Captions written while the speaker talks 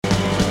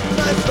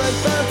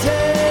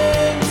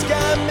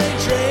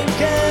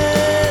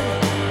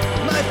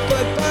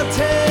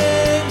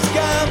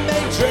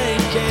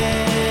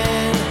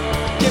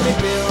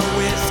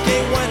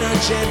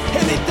attention.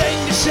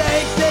 Anything to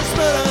shake this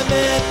mood I'm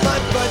in. My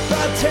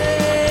football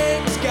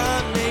team's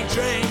got me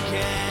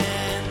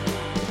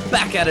drinking.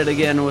 Back at it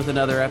again with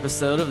another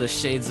episode of the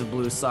Shades of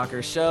Blue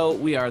Soccer Show.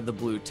 We are the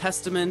Blue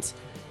Testament,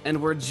 and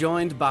we're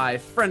joined by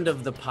friend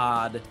of the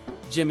pod,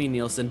 Jimmy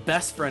Nielsen,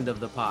 best friend of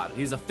the pod.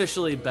 He's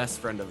officially best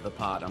friend of the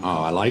pod.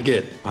 I like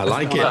it. I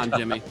like it. On,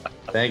 Jimmy.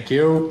 Thank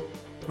you.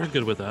 We're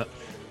good with that.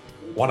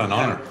 What an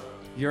honor.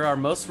 You're our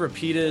most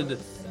repeated,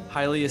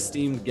 highly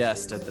esteemed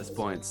guest at this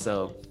point.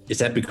 So is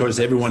that because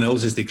everyone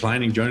else is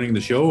declining joining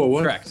the show or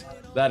what? Correct.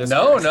 That is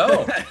no,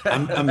 correct. no.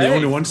 I'm the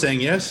only one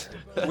saying yes.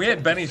 We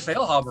had Benny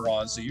Failhaber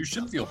on, so you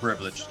should feel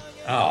privileged.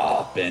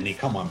 Oh, Benny,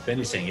 come on.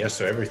 Benny's saying yes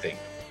to everything.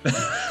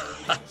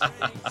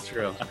 It's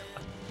true.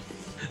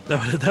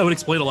 That would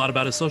explain a lot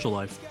about his social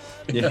life.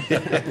 Yeah.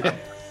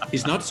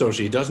 He's not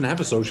social. He doesn't have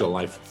a social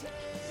life.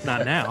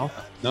 Not now.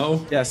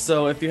 No. Yeah.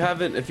 So if you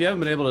haven't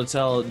been able to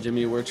tell,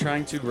 Jimmy, we're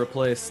trying to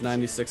replace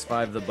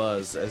 96.5 The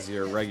Buzz as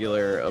your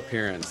regular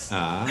appearance.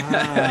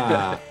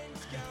 Ah.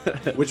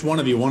 Which one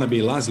of you want to be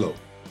Laszlo?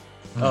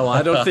 Oh,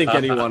 I don't think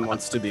anyone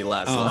wants to be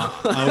Laszlo.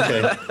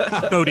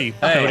 Okay. Cody.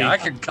 Hey, Cody. I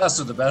can cuss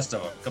with the best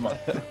of them. Come on.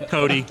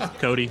 Cody's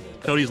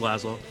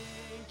Laszlo.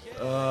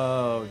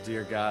 Oh,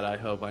 dear God. I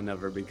hope I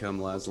never become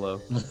Laszlo.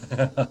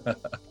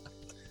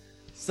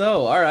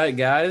 So, all right,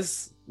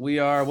 guys. We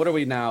are, what are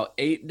we now?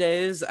 8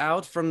 days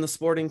out from the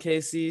Sporting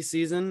KC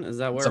season? Is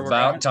that where It's we're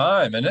about at?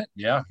 time, isn't it?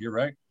 Yeah, you're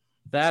right.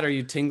 Are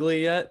you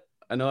tingly yet?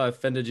 I know I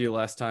offended you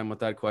last time with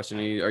that question.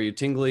 Are you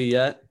tingly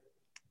yet?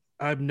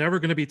 I'm never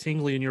going to be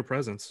tingly in your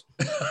presence.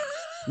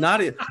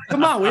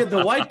 Come on, we had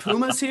the white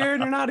pumas here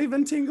and you're not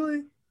even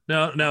tingly?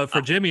 No,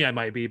 for Jimmy I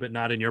might be, but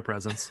not in your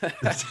presence.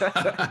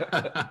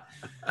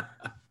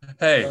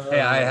 Hey,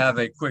 I have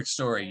a quick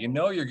story. You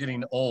know you're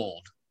getting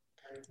old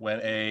when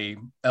a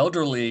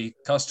elderly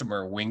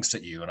customer winks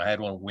at you, and I had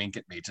one wink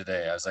at me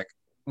today. I was like,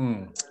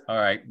 all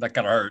right, that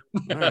kind of hurt.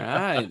 All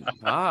right,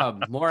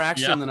 Bob, more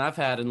action than I've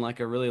had in like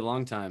a really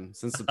long time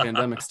since the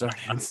pandemic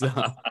started. So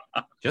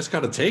Just got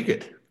to take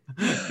it.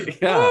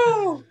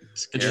 yeah.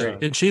 Scary.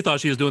 And she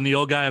thought she was doing the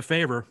old guy a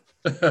favor.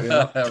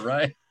 Yeah.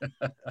 Right.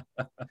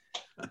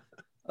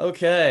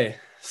 Okay,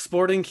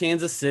 Sporting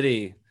Kansas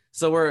City.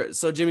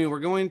 So Jimmy,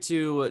 we're going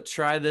to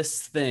try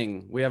this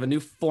thing. We have a new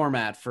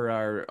format for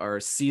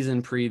our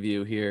season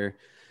preview here.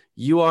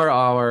 You are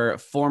our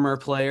former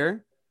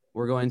player.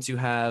 We're going to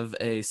have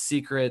a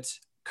secret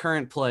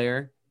current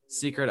player.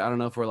 Secret, I don't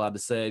know if we're allowed to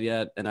say it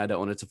yet, and I don't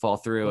want it to fall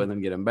through and then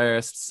get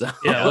embarrassed. So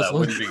Yeah, that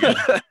wouldn't be good.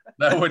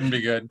 That wouldn't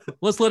be good.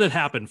 Let's let it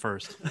happen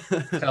first.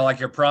 Kind of like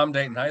your prom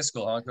date in high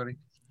school, huh, Cody?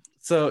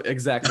 So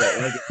exactly.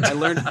 Like, I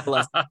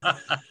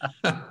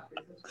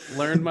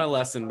learned my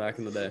lesson back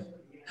in the day.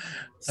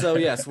 So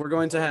yes, we're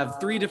going to have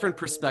three different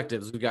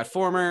perspectives. We've got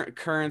former,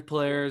 current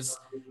players,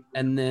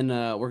 and then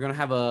we're going to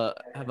have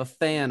a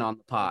fan on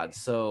the pod.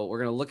 So we're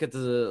going to look at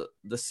the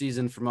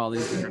season from all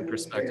these different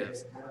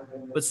perspectives.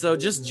 But so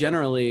just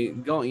generally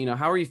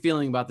how are you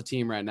feeling about the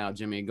team right now,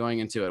 Jimmy, going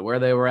into it? Where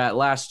they were at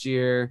last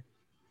year?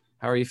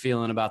 How are you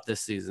feeling about this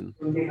season?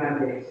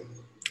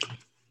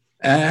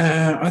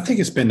 I think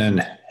it's been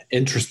an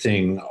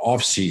interesting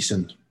off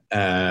season.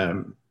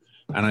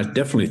 And I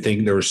definitely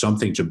think there was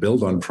something to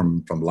build on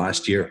from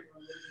last year.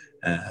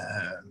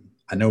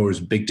 I know it was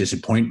a big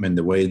disappointment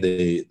the way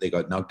they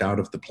got knocked out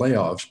of the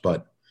playoffs,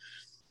 but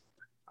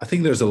I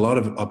think there's a lot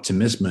of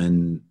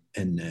optimism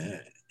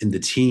in the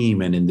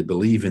team and in the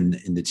belief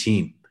in the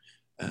team.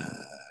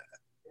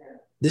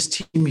 This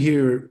team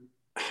here,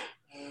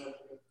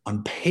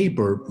 on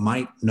paper,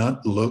 might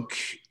not look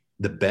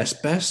the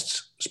best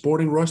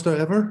Sporting roster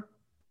ever,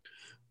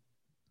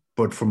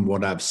 but from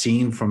what I've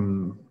seen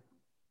from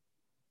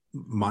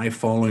my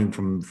following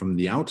from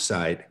the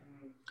outside,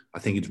 I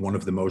think it's one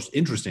of the most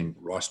interesting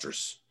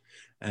rosters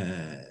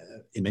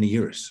in many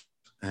years.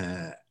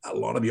 A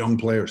lot of young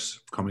players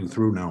coming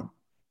through now.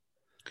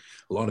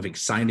 A lot of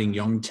exciting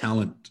young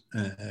talent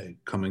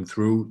coming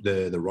through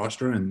the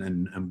roster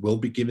and will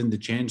be given the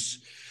chance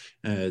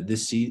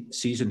this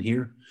season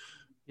here.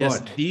 Yes,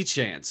 But the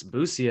chance.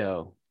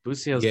 Busio's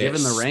Yes.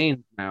 given the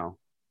reins now.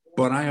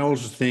 But I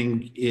also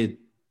think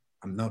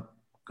I'm not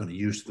going to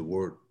use the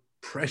word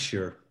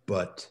pressure,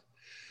 but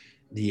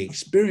the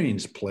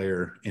experienced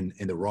player in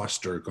the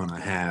roster are going to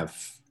have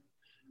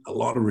a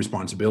lot of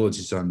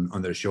responsibilities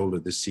on their shoulder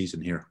this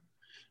season here.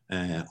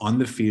 On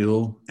the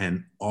field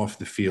and off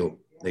the field,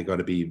 they got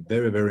to be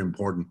very, very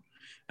important,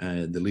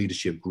 the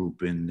leadership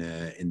group in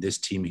this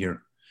team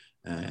here,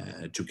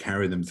 to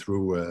carry them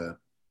through a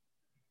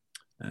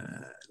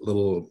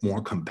little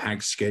more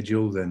compact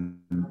schedule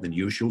than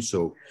usual.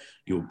 So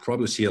you'll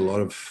probably see a lot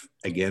of,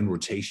 again,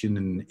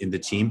 rotation in the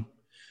team.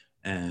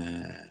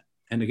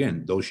 And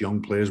again, those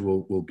young players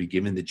will be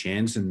given the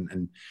chance,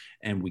 and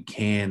we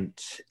can't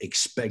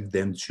expect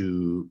them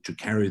to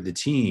carry the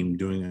team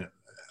during a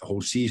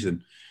whole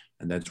season.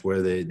 And that's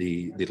where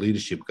the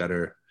leadership got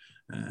to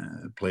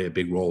play a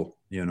big role.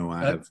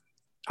 I have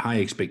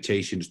high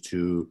expectations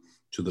to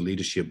the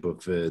leadership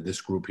of this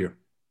group here.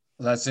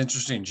 That's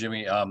interesting,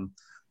 Jimmy.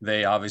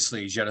 They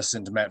obviously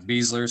jettisoned Matt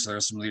Beasler, so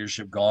there's some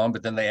leadership gone,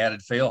 but then they added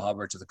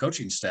Failhaber to the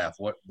coaching staff.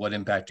 What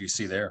impact do you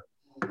see there?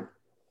 I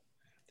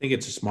think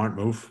it's a smart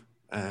move.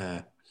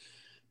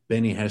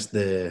 Benny has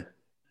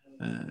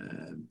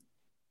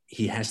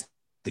he has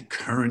the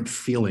current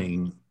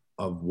feeling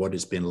of what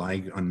it's been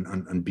like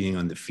on being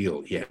on the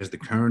field. He has the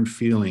current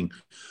feeling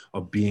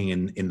of being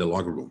in the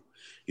locker room.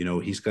 You know,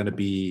 he's going to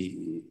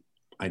be,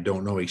 I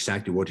don't know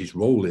exactly what his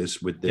role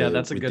is with the, yeah,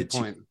 that's a good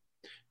point.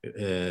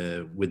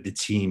 With the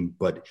team,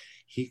 but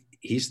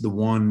he's the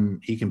one,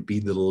 he can be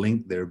the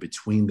link there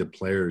between the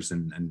players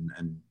and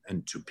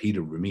to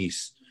Peter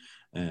Remise.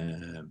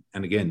 And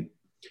again,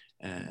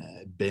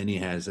 Benny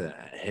has a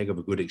heck of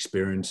a good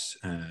experience,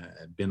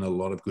 been a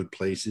lot of good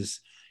places.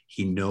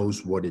 He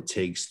knows what it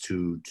takes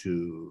to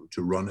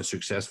run a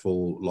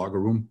successful locker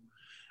room.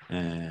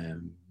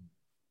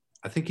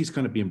 I think he's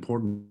going to be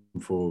important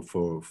for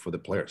the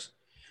players.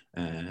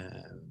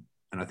 And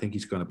I think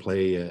he's going to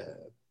play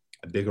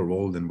a bigger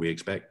role than we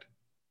expect.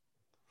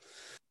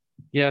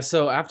 Yeah,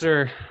 so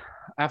after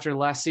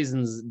last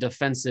season's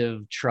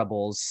defensive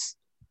troubles,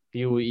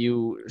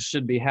 you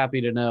should be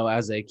happy to know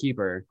as a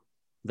keeper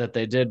that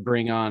they did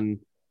bring on,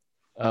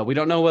 we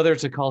don't know whether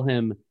to call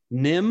him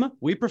Nim.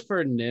 We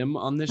prefer Nim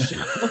on this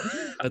show.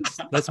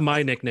 That's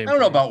my nickname. I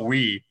don't know about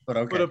we, but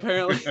okay. But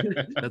apparently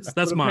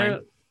that's mine.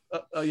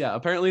 Yeah,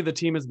 apparently the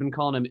team has been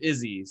calling him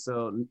Izzy.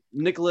 So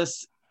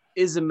Nicholas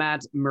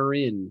Izamat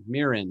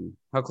Mirin.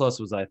 How close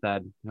was I,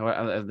 Thad?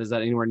 Is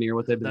that anywhere near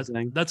what they've been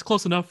saying? That's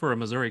close enough for a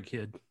Missouri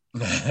kid.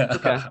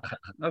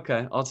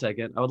 Okay, I'll take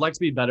it. I would like to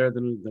be better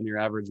than your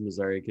average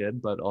Missouri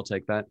kid, but I'll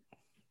take that.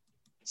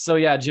 So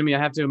yeah, Jimmy, I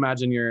have to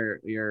imagine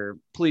you're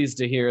pleased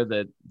to hear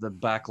that the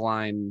back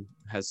line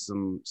has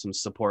some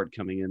support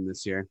coming in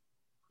this year.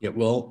 Yeah,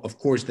 well, of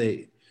course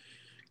they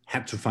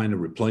had to find a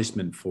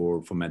replacement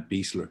for Matt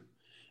Beasler.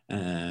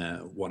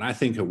 What I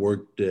think have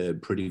worked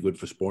pretty good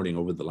for Sporting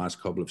over the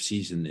last couple of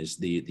seasons is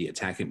the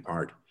attacking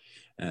part,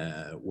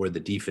 where the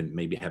defense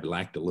maybe have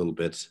lacked a little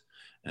bit.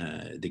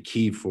 The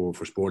key for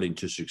Sporting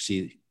to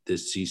succeed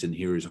this season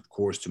here is, of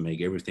course, to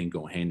make everything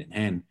go hand in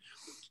hand,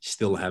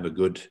 still have a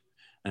good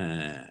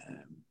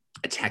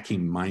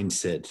attacking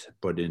mindset,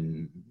 but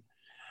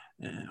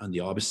on the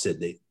opposite,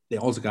 they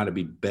also got to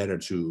be better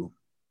to,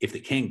 if they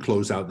can't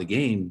close out the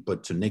game,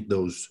 but to nick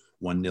those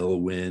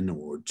 1-0 win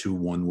or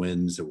 2-1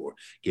 wins or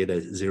get a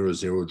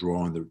 0-0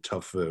 draw in the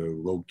tough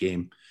road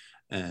game.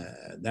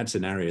 That's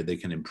an area they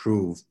can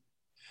improve.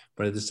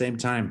 But at the same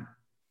time,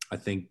 I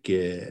think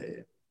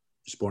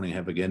Sporting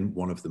have, again,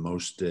 one of the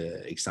most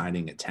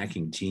exciting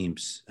attacking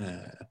teams.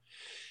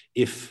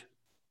 If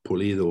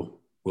Pulido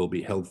will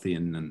be healthy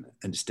and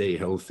stay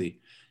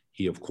healthy,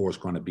 he, of course,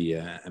 going to be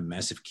a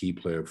massive key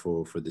player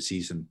for the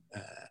season.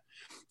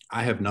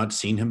 I have not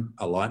seen him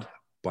a lot,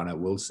 but I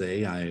will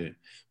say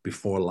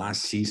before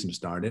last season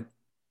started,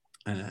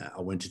 I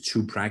went to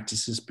 2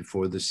 practices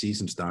before the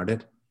season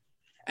started,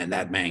 and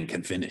that man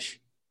can finish.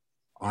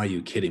 Are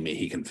you kidding me?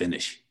 He can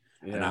finish.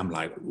 Yeah. And I'm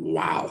like,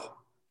 wow,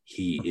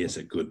 he is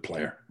a good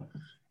player.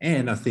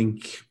 And I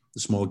think the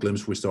small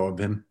glimpse we saw of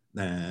him,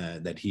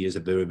 that he is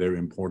a very, very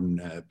important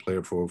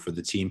player for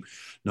the team,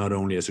 not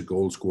only as a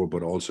goal scorer,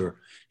 but also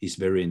he's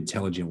very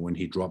intelligent when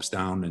he drops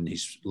down and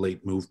his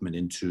late movement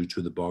into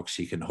the box.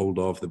 He can hold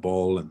off the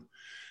ball,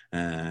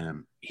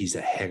 and he's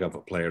a heck of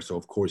a player. So,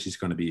 of course, he's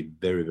going to be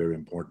very, very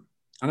important.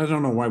 And I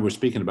don't know why we're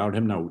speaking about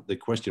him now. The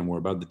question were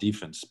about the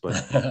defense,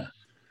 but...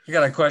 I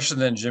got a question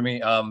then,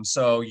 Jimmy.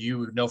 So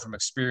you know from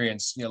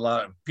experience, a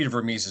lot of Peter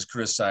Vermees has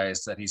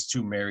criticized that he's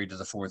too married to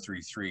the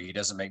 4-3-3. He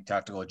doesn't make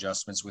tactical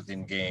adjustments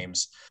within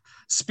games.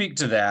 Speak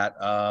to that.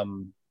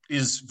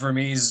 Is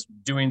Vermees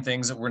doing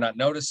things that we're not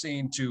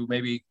noticing to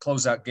maybe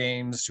close out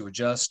games, to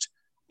adjust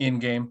in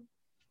game?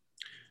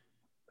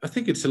 I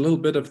think it's a little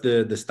bit of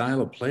the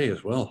style of play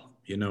as well.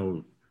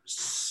 When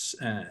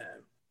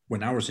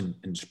I was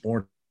in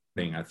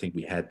Sporting, I think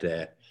we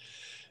had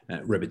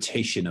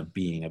reputation of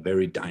being a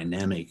very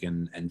dynamic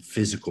and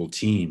physical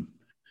team,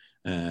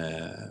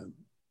 and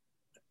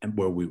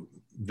where we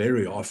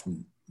very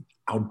often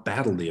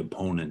outbattle the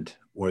opponent.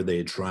 Where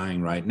they're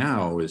trying right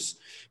now is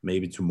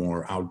maybe to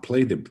more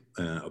outplay the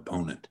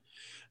opponent,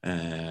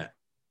 and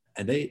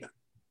I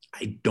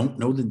don't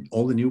know that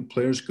all the new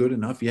players good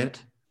enough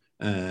yet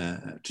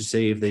to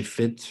say if they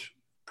fit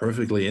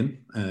perfectly in,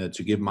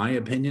 to give my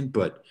opinion,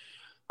 but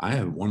I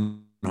have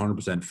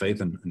 100%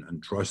 faith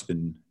and trust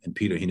in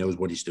Peter. He knows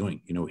what he's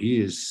doing.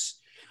 He is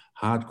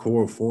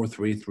hardcore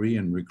 4-3-3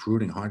 and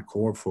recruiting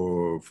hardcore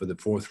for the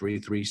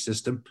 4-3-3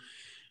 system.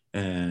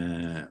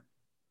 And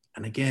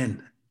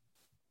again,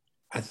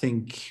 I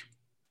think,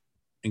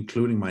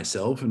 including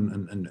myself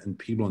and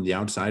people on the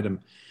outside, I'm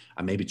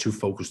maybe too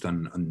focused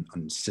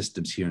on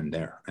systems here and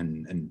there.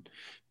 And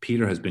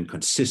Peter has been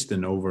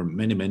consistent over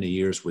many, many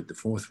years with the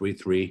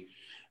 4-3-3,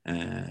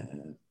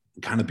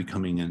 kind of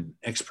becoming an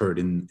expert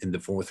in the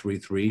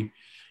 4-3-3,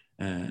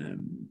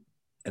 and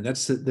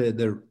that's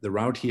the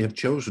route he have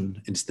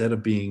chosen. Instead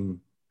of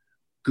being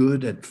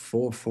good at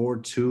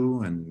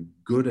 4-4-2 and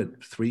good at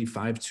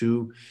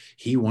 3-5-2,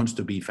 he wants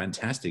to be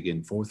fantastic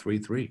in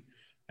 4-3-3,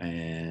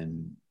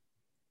 And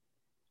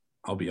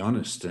I'll be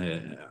honest,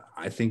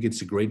 I think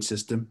it's a great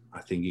system.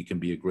 I think it can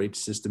be a great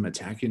system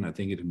attacking. I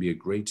think it can be a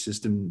great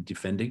system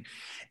defending.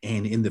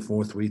 And in the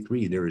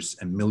 4-3-3, there's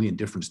a million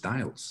different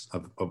styles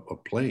of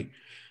play.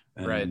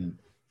 Right.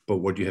 But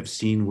what you have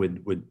seen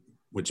with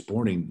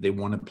Sporting, they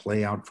want to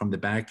play out from the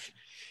back.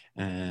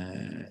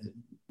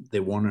 They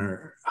want to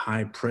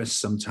high press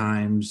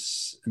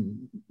sometimes.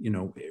 And,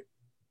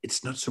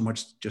 it's not so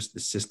much just the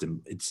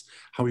system. It's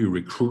how you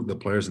recruit the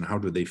players and how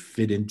do they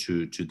fit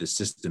into the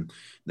system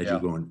that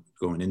you're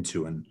going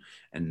into. And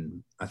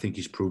I think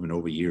he's proven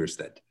over years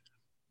that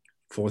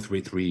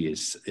 4-3-3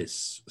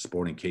 is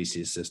Sporting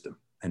KC's system.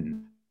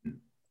 And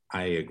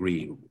I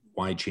agree.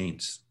 Why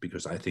change?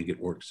 Because I think it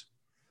works.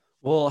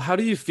 Well, how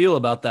do you feel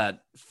about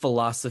that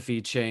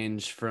philosophy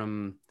change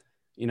from,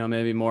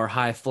 maybe more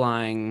high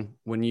flying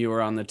when you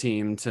were on the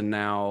team to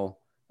now,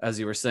 as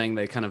you were saying,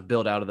 they kind of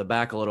build out of the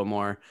back a little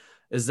more?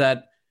 Is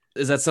that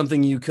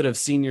something you could have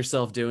seen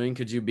yourself doing?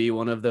 Could you be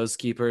one of those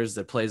keepers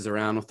that plays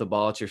around with the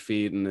ball at your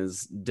feet and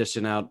is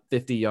dishing out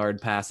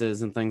 50-yard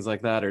passes and things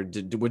like that? Or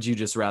would you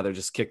just rather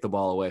just kick the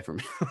ball away from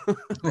you?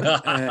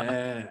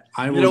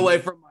 Get away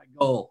from my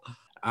goal.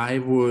 I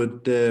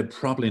would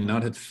probably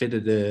not have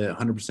fitted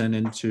 100%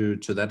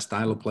 into that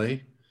style of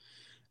play.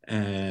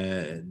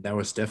 That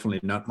was definitely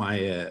not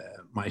my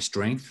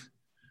strength.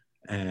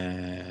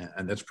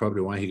 And that's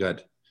probably why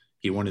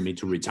he wanted me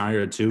to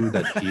retire too,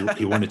 that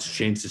he wanted to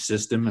change the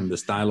system and the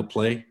style of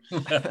play.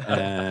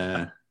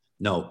 I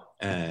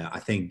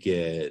think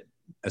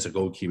as a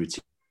goalkeeper,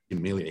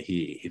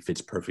 he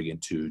fits perfect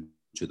into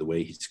the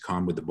way he's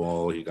calm with the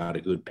ball. He got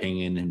a good ping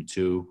in him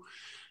too.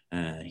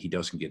 He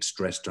doesn't get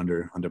stressed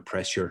under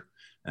pressure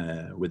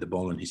with the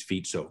ball on his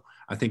feet. So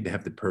I think they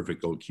have the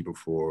perfect goalkeeper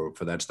for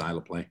that style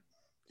of play.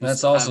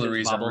 That's also the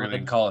reason we're going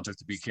to call it the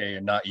BK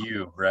and not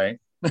you, right?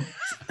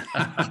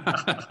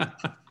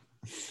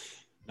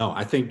 No,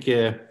 I think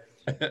again,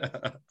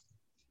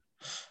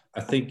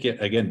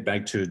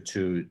 back to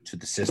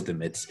the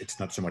system. It's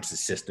not so much the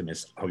system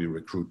as how you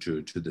recruit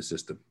to the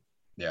system.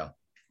 Yeah.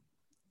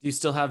 Do you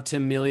still have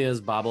Tim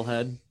Melia's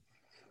bobblehead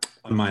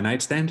on my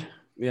nightstand?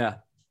 Yeah.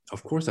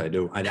 Of course I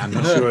do. I'm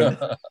not sure.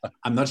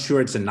 I'm not sure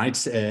it's a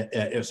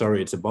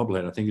it's a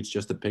bobblehead. I think it's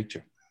just a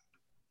picture.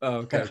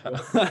 Oh, okay.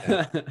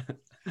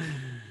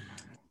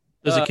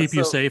 Does it keep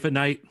you safe at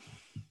night?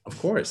 Of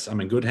course. I'm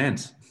in good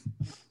hands.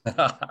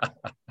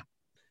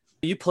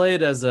 You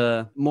played as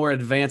a more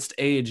advanced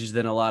age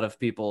than a lot of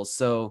people.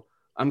 So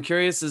I'm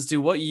curious as to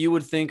what you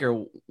would think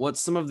or what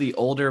some of the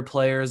older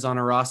players on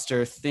a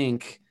roster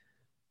think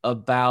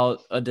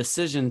about a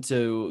decision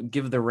to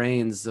give the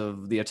reins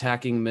of the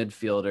attacking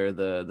midfielder,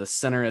 the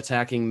center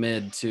attacking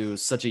mid to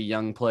such a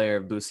young player,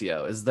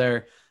 Busio. Is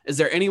there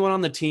anyone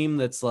on the team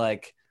that's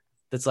like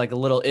a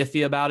little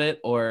iffy about it,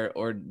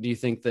 or do you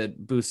think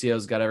that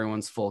Busio's got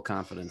everyone's full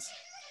confidence?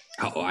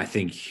 Oh, I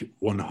think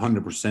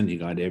 100% you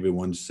got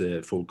everyone's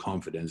full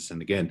confidence.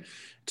 And again,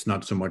 it's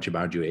not so much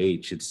about your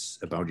age; it's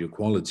about your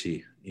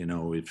quality.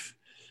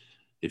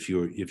 If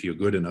you're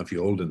good enough,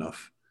 you're old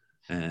enough.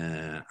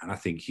 And I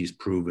think he's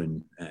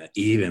proven,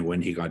 even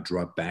when he got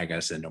dropped back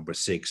as a number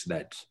 6,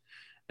 that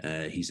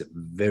he's a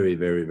very,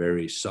 very,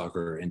 very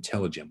soccer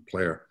intelligent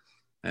player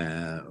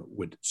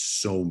with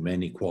so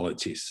many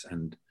qualities.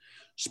 And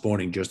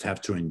Sporting just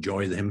have to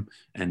enjoy them.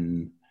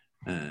 And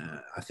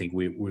I think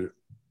we're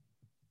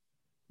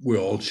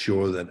all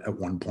sure that at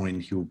one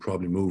point he will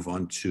probably move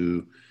on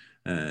to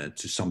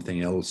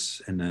something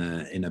else in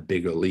a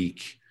bigger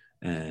league.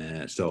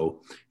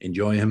 So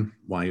enjoy him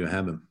while you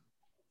have him.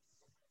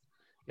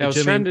 Yeah, I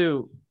was trying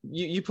to.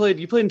 You played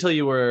until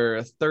you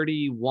were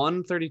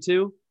 31,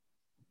 32?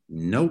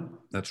 Nope,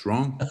 that's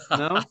wrong.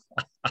 No.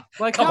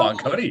 Like, come on,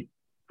 Cody.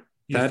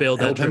 You failed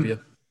that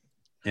trivia.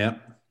 Yeah.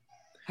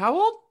 How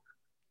old?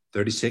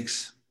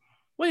 36.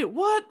 Wait,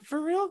 what?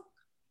 For real?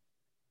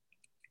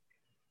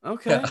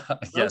 Okay.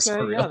 Yes, okay,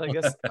 for real. yeah, I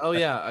guess. Oh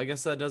yeah, I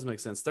guess that does make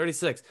sense.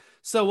 36.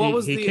 So what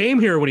was he came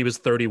here when he was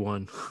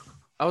 31.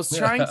 I was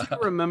trying to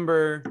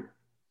remember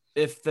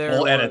if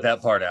we'll edit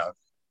that part out.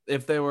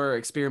 If they were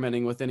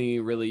experimenting with any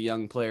really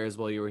young players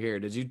while you were here.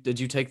 Did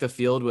you take the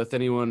field with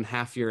anyone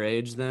half your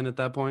age then at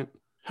that point?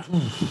 I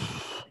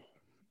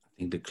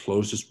think the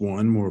closest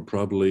one were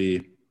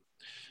probably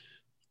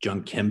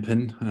John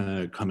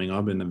Kempen, coming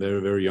up in a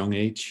very, very young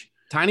age.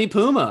 Tiny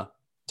Puma.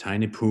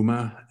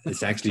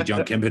 It's actually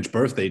John Kempen's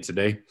birthday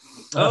today.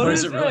 Oh,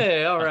 is it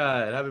really? All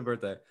right. Happy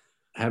birthday.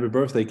 Happy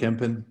birthday,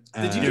 Kempen.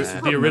 Did you just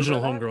the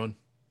original homegrown?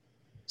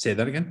 Say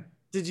that again?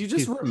 Did you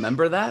just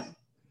remember that?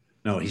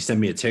 No, he sent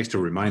me a text to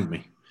remind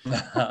me.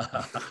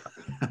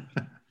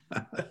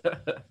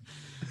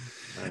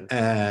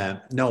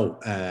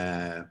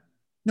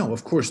 No,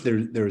 of course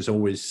there's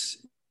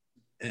always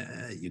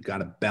you got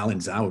to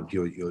balance out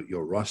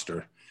your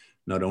roster,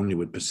 not only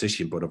with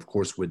position but of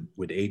course with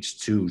age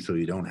too, so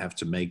you don't have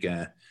to make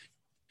a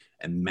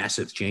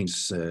massive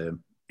change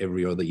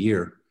every other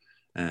year.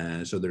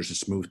 So there's a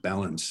smooth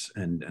balance,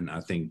 and I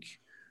think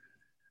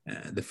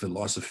the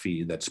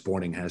philosophy that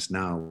Sporting has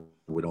now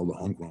with all the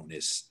homegrown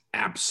is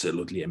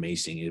absolutely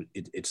amazing.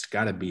 It's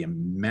got to be a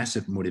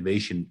massive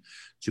motivation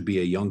to be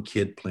a young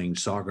kid playing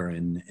soccer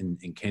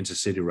in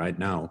Kansas City right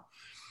now,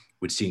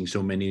 with seeing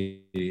so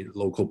many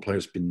local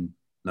players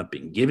not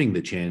being given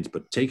the chance,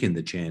 but taking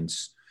the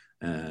chance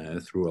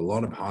through a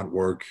lot of hard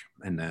work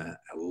and a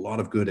lot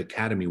of good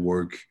academy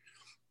work,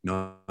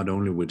 not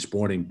only with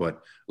Sporting,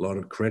 but a lot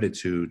of credit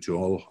to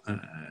all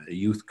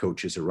youth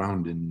coaches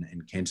around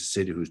in Kansas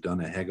City who's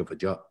done a heck of a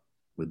job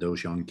with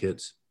those young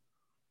kids.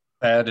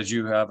 Did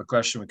you have a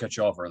question? We cut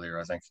you off earlier,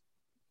 I think.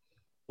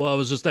 Well, I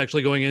was just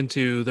actually going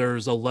into,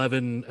 there's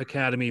 11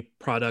 academy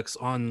products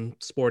on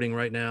Sporting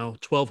right now,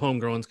 12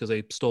 homegrowns because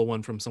they stole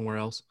one from somewhere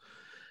else.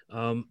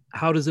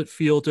 How does it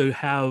feel to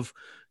have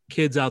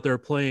kids out there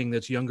playing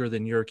that's younger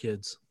than your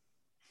kids?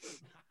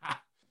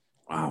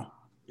 Wow.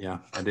 Yeah,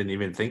 I didn't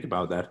even think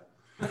about that.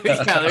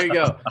 Yeah, there you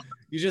go.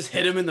 You just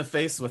hit him in the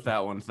face with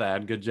that one,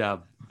 Thad. Good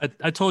job.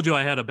 I told you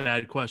I had a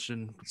bad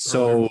question.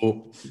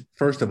 So,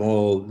 first of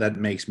all, that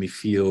makes me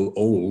feel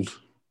old.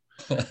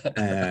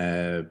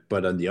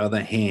 But on the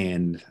other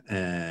hand,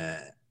 I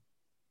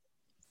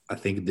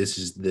think this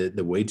is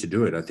the way to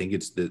do it. I think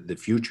it's the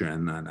future.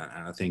 And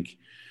I think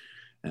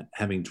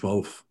having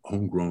 12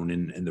 homegrown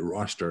in the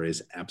roster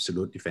is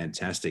absolutely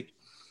fantastic.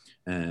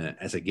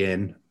 As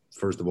again,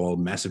 first of all,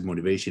 massive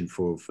motivation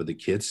for the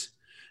kids.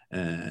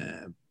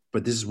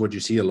 But this is what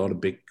you see a lot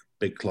of big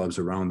clubs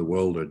around the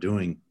world are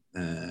doing.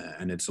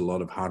 And it's a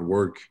lot of hard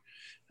work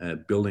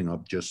building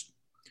up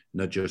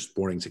not just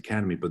Sporting's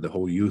academy, but the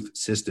whole youth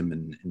system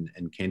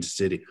in Kansas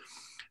City.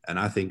 And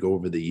I think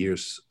over the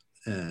years,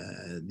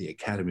 the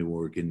academy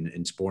work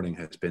in Sporting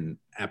has been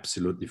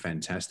absolutely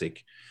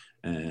fantastic.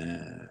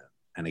 And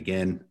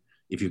again,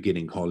 if you're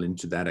getting called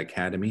into that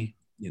academy,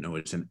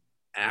 it's an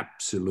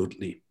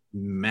absolutely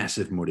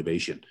massive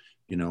motivation.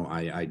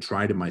 I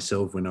tried it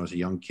myself when I was a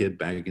young kid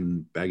back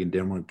in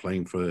Denmark,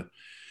 playing for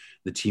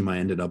the team I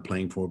ended up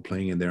playing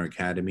in their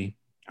academy.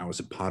 I was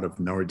a part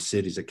of Norwich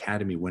City's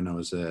academy when I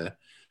was a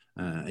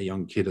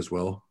young kid as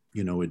well.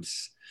 It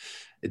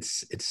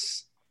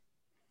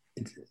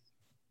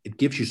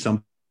gives you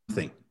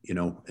something.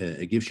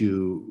 It gives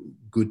you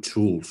good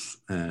tools.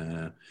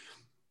 I'm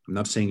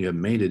not saying you have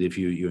made it if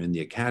you're in the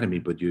academy,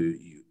 but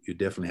you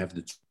definitely have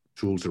the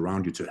tools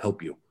around you to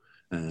help you.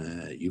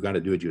 You got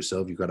to do it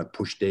yourself. You got to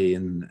push day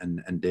in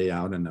and day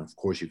out, and of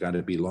course you got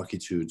to be lucky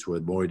to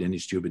avoid any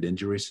stupid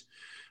injuries.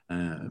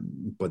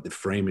 But the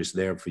frame is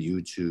there for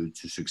you to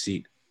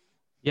succeed.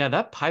 Yeah,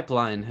 that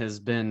pipeline has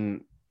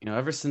been,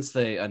 ever since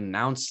they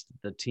announced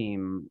the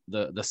team,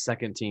 the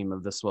second team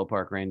of the Swell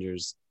Park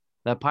Rangers,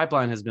 that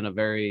pipeline has been a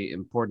very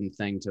important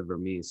thing to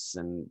Vermees,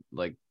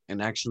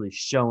 and actually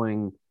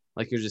showing,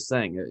 like you're just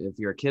saying, if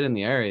you're a kid in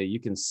the area, you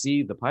can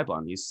see the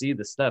pipeline, you see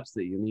the steps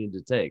that you need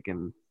to take.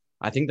 And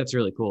I think that's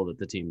really cool that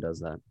the team does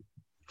that.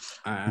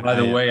 By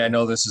the way, I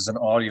know this is an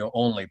audio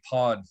only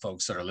pod,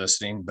 folks that are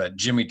listening, but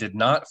Jimmy did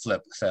not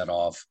flip that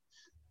off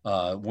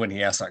when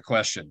he asked that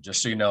question.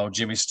 Just so you know,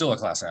 Jimmy's still a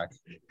class act.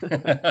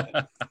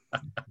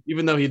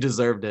 Even though he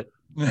deserved it.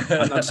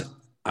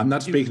 I'm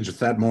not speaking to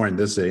Thad more in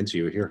this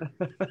interview here.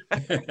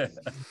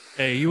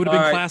 Hey, you would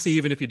have been classy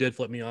even if you did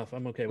flip me off.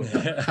 I'm okay with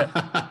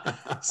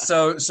that.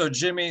 So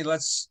Jimmy,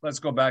 let's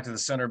go back to the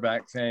center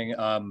back thing.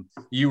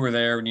 You were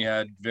there when you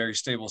had very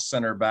stable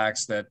center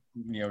backs that,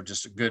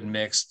 just a good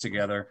mix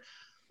together.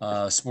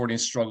 Sporting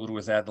struggled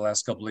with that the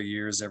last couple of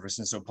years ever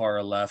since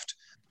Opara left.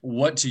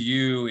 What to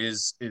you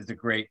is the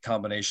great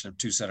combination of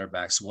two center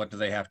backs? What do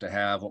they have to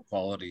have? What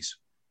qualities?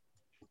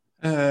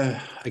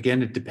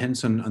 Again, it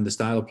depends on the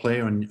style of play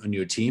on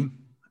your team.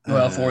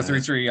 Well,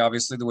 4-3-3,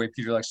 obviously the way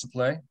Peter likes to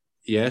play.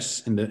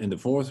 Yes, in the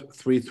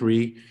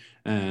 4-3-3,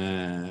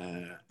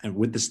 and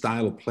with the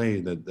style of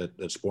play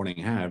that Sporting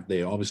have,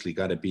 they obviously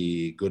got to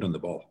be good on the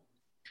ball.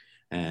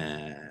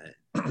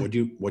 What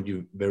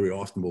you very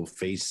often will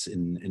face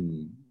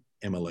in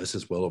MLS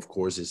as well, of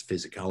course, is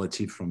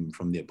physicality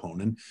from the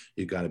opponent.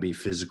 You got to be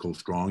physical,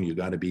 strong. You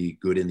got to be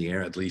good in the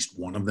air, at least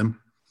one of them.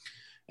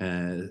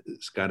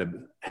 It's got to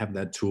have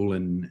that tool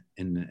in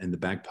the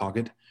back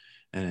pocket.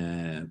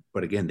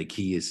 But again, the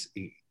key is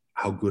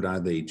how good are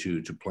they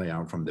to play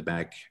out from the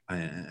back?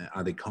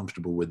 Are they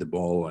comfortable with the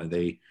ball? Are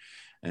they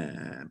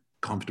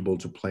comfortable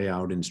to play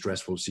out in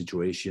stressful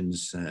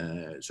situations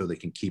so they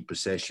can keep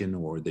possession?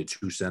 Or the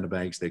two center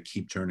backs that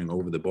keep turning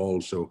over the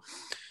ball, so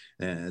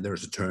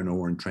there's a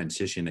turnover and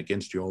transition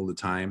against you all the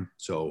time.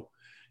 So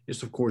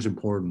it's of course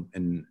important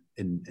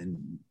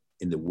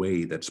in the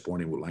way that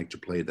Sporting would like to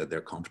play, that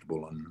they're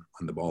comfortable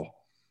on the ball.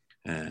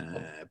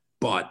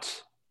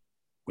 But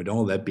with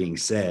all that being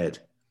said,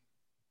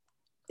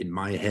 in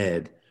my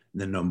head,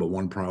 the number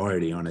one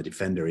priority on a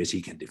defender is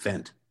he can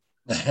defend.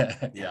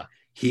 Yeah.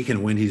 He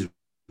can win his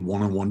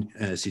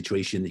one-on-one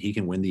situation. He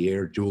can win the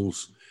air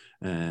duels.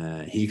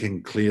 He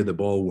can clear the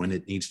ball when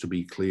it needs to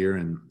be clear.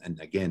 And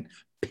again,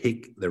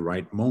 pick the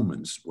right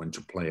moments when to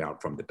play out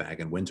from the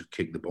back and when to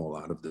kick the ball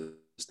out of the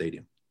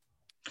stadium.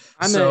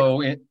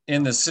 So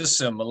in the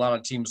system, a lot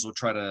of teams will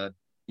try to,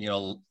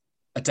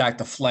 attack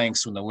the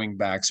flanks when the wing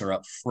backs are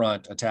up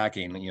front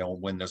attacking,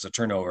 when there's a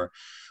turnover.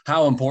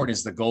 How important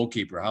is the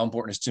goalkeeper? How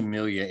important is Tim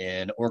Melia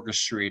in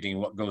orchestrating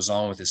what goes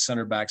on with his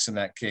center backs in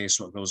that case,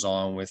 what goes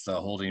on with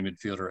holding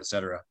midfielder, et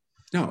cetera?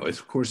 No,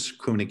 of course,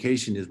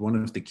 communication is one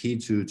of the key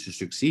to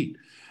succeed.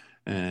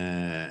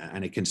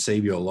 And it can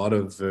save you a lot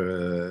of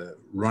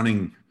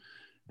running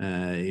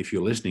if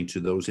you're listening to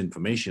those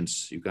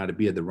informations. You've got to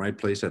be at the right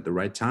place at the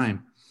right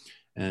time.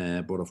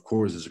 But of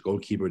course, as a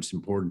goalkeeper, it's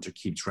important to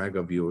keep track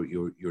of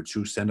your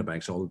two center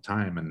backs all the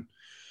time, and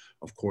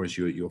of course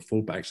your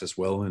full backs as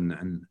well,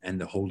 and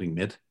the holding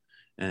mid.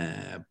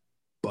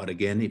 But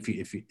again,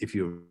 if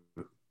you're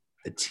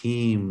a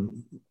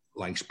team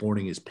like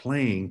Sporting is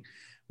playing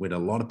with a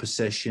lot of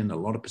possession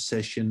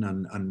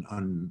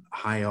on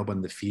high up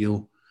on the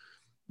field,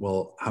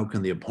 well, how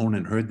can the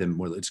opponent hurt them?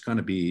 Well, it's going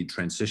to be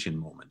transition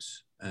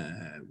moments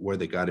where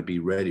they got to be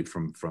ready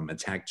from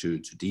attack to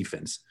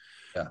defense.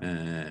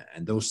 Yeah.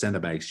 And those center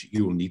backs,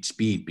 you will need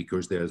speed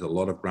because there's a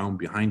lot of ground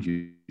behind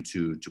you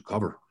to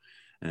cover.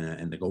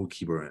 And the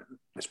goalkeeper,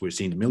 as we've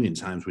seen a million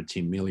times with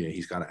Team Melia,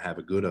 he's got to have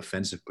a good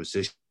offensive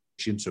position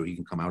so he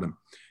can come out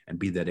and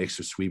be that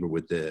extra sweeper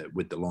with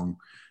the long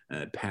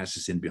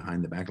passes in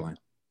behind the back line.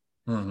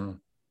 Mm-hmm.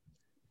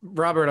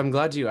 Robert, I'm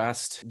glad you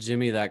asked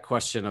Jimmy that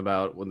question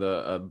about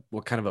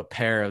what kind of a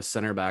pair of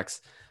center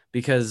backs,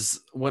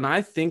 because when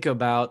I think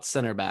about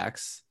center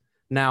backs,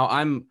 now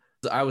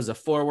I was a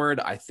forward.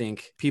 I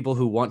think people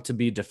who want to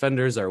be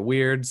defenders are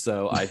weird,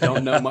 so I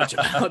don't know much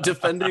about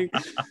defending.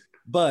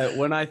 But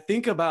when I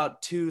think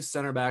about two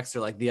center backs,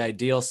 or like the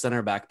ideal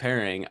center back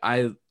pairing,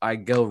 I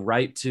go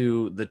right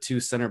to the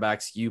two center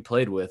backs you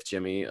played with,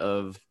 Jimmy,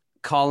 of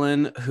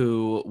Colin,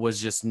 who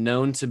was just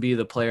known to be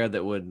the player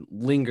that would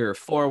linger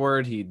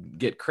forward. He'd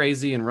get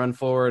crazy and run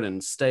forward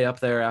and stay up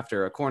there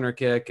after a corner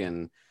kick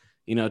and,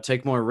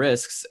 take more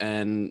risks.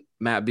 And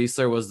Matt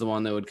Biesler was the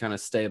one that would kind of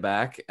stay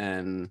back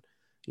and,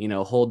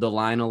 hold the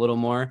line a little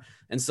more.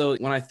 And so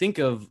when I think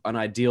of an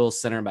ideal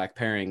center back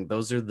pairing,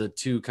 those are the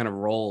two kind of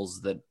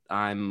roles that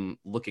I'm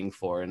looking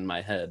for in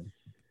my head.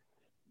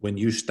 When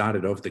you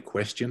started off the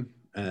question,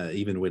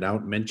 even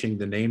without mentioning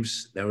the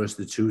names, there was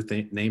the two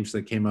names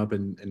that came up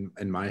in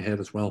my head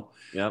as well.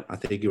 Yep. I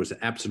think it was an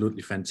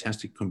absolutely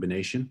fantastic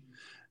combination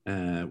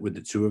with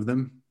the two of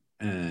them.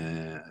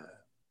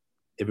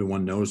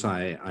 Everyone knows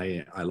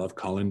I love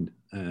Colin,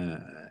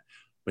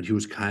 but he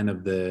was kind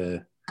of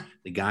the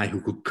guy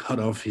who could cut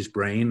off his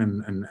brain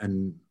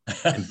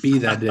and be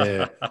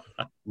that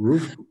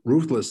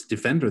ruthless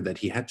defender that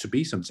he had to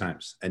be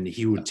sometimes. And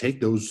he would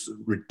take those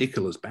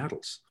ridiculous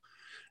battles.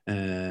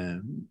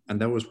 And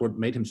that was what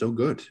made him so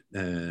good.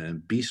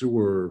 Biesler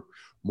were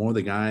more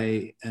the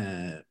guy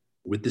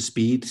with the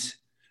speed,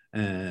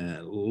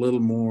 a little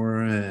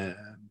more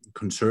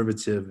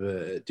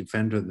conservative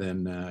defender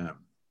than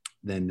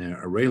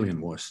Aurelian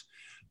was.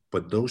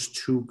 But those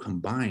two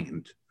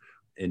combined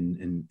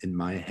in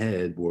my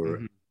head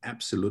were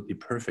absolutely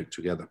perfect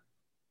together.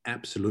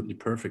 Absolutely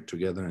perfect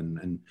together.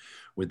 And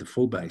with the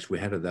fullbacks we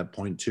had at that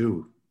point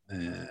too,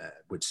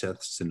 with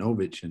Seth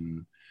Stanovic,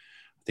 and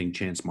I think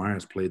Chance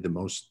Myers played the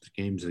most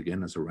games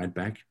again as a right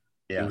back.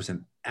 Yeah. It was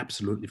an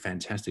absolutely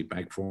fantastic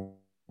back four.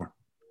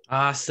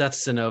 Seth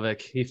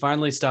Stanovic. He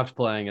finally stopped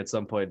playing at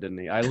some point, didn't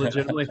he? I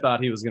legitimately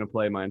thought he was going to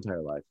play my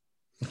entire life.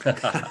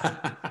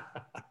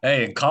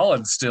 Hey, and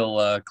Colin's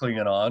still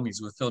clinging on.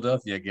 He's with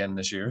Philadelphia again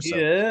this year. So.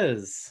 He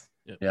is.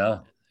 Yeah.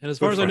 And as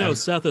far as I know,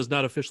 Seth is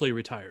not officially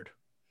retired.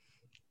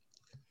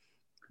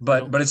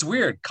 But it's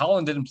weird.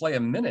 Colin didn't play a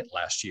minute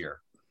last year,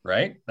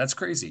 right? That's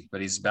crazy. But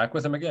he's back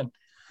with him again.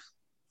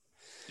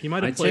 He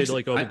might have played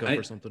like Open Cup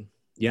or something.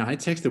 Yeah, I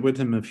texted with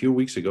him a few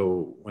weeks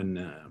ago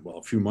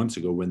a few months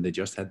ago when they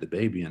just had the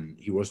baby, and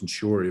he wasn't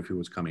sure if he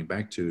was coming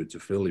back to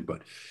Philly,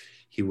 but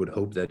he would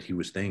hope that he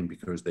was staying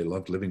because they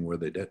loved living where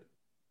they did.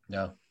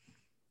 Yeah.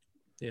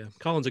 Yeah,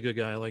 Colin's a good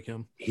guy. I like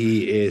him.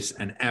 He is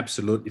an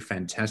absolutely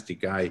fantastic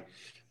guy.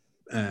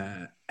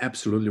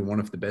 Absolutely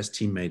one of the best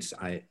teammates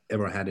I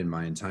ever had in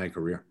my entire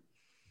career.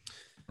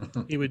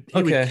 He would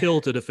kill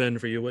to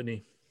defend for you, wouldn't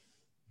he?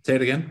 Say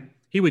it again.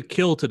 He would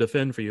kill to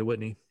defend for you,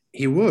 wouldn't he?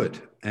 He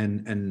would.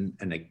 And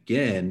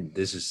again,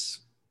 this is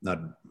not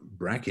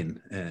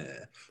bragging,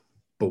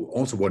 but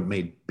also what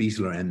made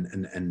Biesler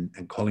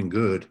and Colin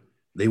good.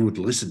 They would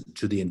listen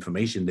to the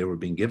information they were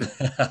being given.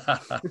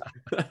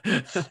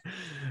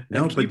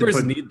 No,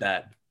 keepers need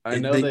that. I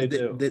know they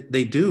do.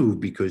 They do,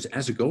 because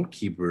as a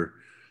goalkeeper,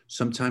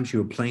 sometimes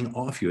you're playing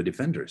off your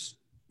defenders.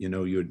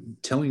 You're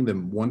telling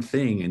them one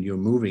thing and you're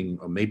moving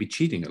or maybe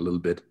cheating a little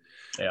bit.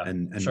 Yeah,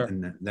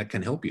 and that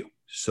can help you.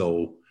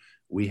 So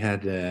we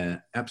had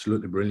an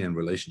absolutely brilliant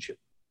relationship.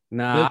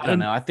 No, I don't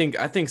know. I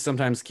think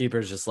sometimes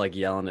keepers just like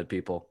yelling at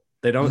people.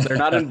 They're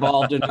not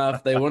involved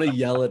enough. They want to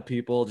yell at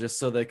people just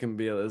so they can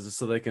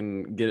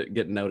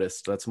get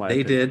noticed. That's my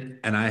opinion. Did,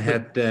 and I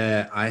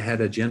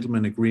had a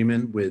gentleman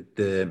agreement with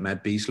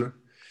Matt Biesler,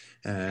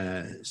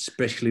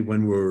 especially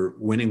when we're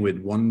winning with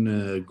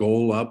one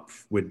goal up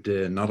with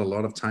not a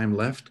lot of time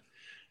left.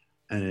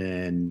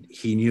 And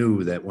he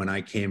knew that when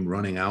I came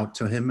running out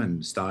to him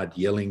and started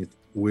yelling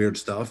weird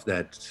stuff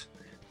that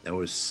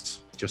was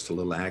just a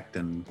little act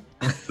and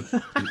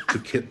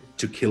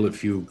to kill a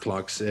few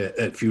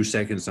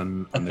seconds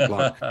on the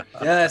clock.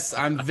 Yes,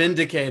 I'm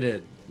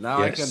vindicated.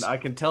 Now Yes. I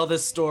can tell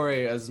this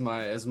story as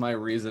my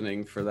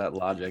reasoning for that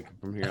logic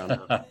from here on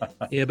out.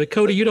 Yeah, but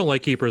Cody, you don't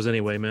like keepers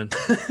anyway, man.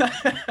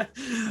 I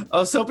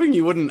was hoping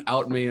you wouldn't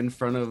out me in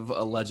front of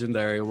a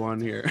legendary one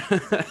here.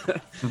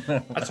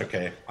 That's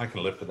okay. I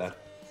can live with that.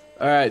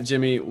 All right,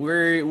 Jimmy,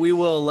 we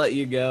will let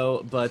you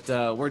go, but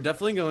we're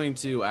definitely going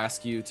to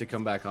ask you to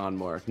come back on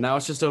more. Now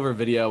it's just over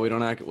video. We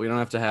don't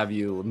have to have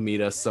you meet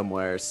us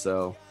somewhere.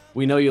 So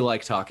we know you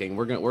like talking.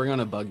 We're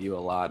gonna bug you a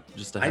lot.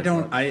 Just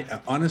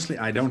to Honestly,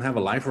 I don't have a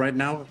life right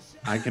now.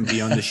 I can be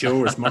on the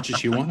show as much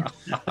as you want.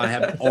 I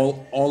have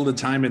all the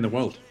time in the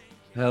world.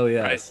 Hell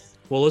yes. Right.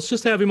 Well, let's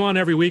just have him on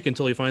every week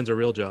until he finds a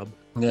real job.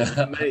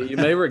 Yeah. You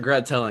may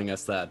regret telling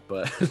us that,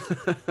 but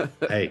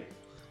Hey,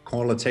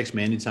 call or text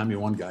me anytime you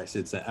want, guys.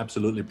 It's an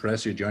absolutely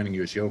pleasure joining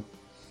your show.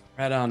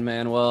 right on,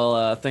 man.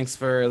 Well, thanks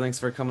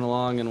for coming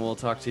along, and we'll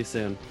talk to you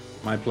soon.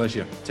 My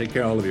pleasure. Take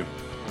care, all of you.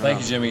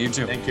 Thank you, Jimmy. You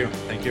too. Thank you.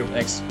 Thank you.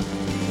 Thanks.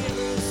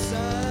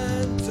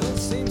 Don't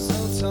seem so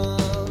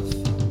tough,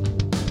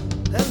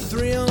 and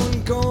 3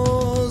 own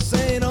goals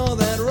ain't all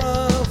that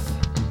rough.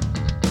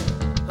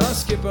 Our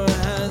skipper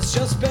has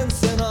just been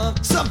sent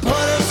off.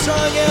 Supporters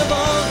strong have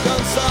all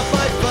gone soft.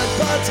 My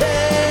football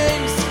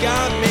team's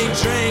got me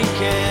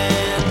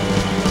drinking.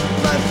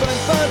 My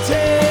football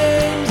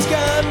team's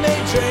got me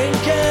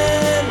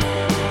drinking.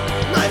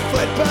 My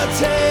football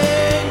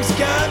team's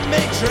got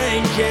me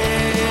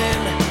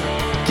drinking.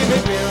 Give me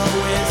beer or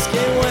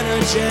whiskey, wine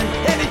or gin,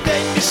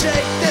 anything to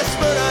shake this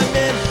mood.